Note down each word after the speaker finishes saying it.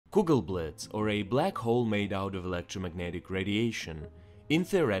Kugelblitz, or a black hole made out of electromagnetic radiation. In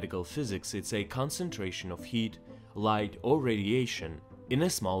theoretical physics, it's a concentration of heat, light or radiation in a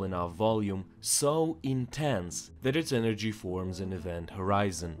small enough volume so intense that its energy forms an event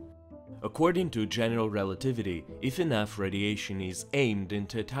horizon. According to general relativity, if enough radiation is aimed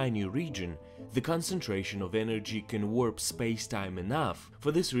into a tiny region, the concentration of energy can warp spacetime enough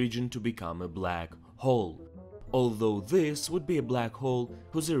for this region to become a black hole. Although this would be a black hole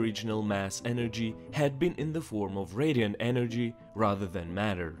whose original mass energy had been in the form of radiant energy rather than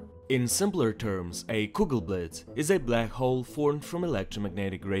matter. In simpler terms, a Kugelblitz is a black hole formed from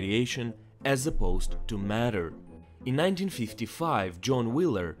electromagnetic radiation as opposed to matter. In 1955, John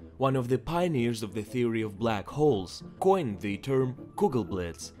Wheeler, one of the pioneers of the theory of black holes, coined the term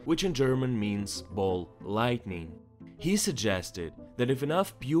Kugelblitz, which in German means ball lightning. He suggested that if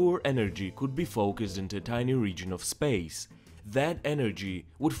enough pure energy could be focused into a tiny region of space, that energy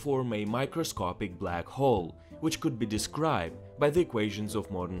would form a microscopic black hole, which could be described by the equations of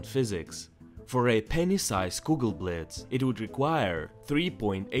modern physics. For a penny-sized Kugelblitz, it would require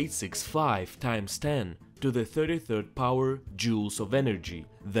 3.865 times 10 to the 33rd power joules of energy.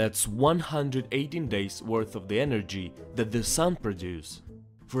 That's 118 days worth of the energy that the sun produces.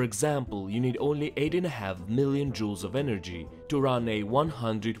 For example, you need only 8.5 million joules of energy to run a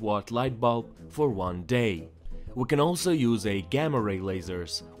 100-watt light bulb for 1 day. We can also use a gamma-ray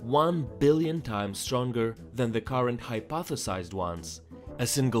lasers 1 billion times stronger than the current hypothesized ones. A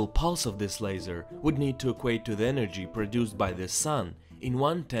single pulse of this laser would need to equate to the energy produced by the sun in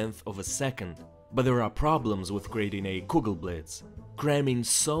 1/10 of a second. But there are problems with creating a Kugelblitz. Cramming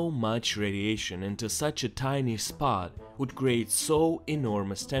so much radiation into such a tiny spot would create so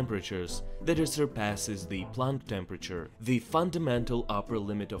enormous temperatures that it surpasses the Planck temperature, the fundamental upper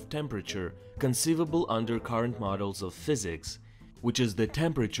limit of temperature conceivable under current models of physics, which is the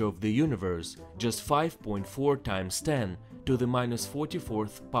temperature of the universe, just 5.4 times 10 to the minus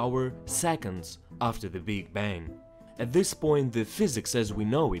 44th power seconds after the Big Bang. At this point, the physics as we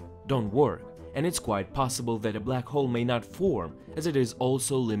know it don't work, and it's quite possible that a black hole may not form, as it is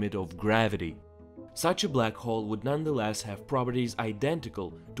also limit of gravity. Such a black hole would nonetheless have properties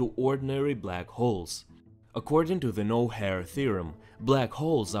identical to ordinary black holes. According to the no-hair theorem, black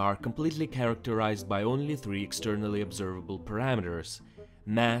holes are completely characterized by only 3 externally observable parameters: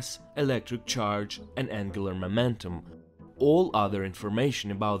 mass, electric charge, and angular momentum. All other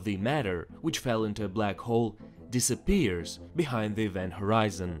information about the matter which fell into a black hole disappears behind the event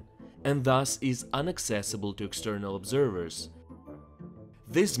horizon, and thus is inaccessible to external observers.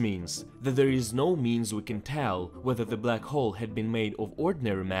 This means that there is no means we can tell whether the black hole had been made of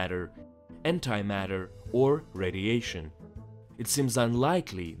ordinary matter, antimatter, or radiation. It seems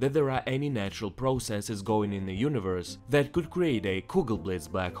unlikely that there are any natural processes going in the universe that could create a Kugelblitz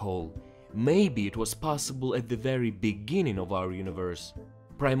black hole. Maybe it was possible at the very beginning of our universe.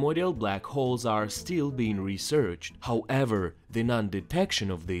 Primordial black holes are still being researched, however, the non-detection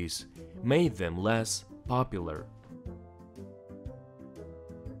of these made them less popular.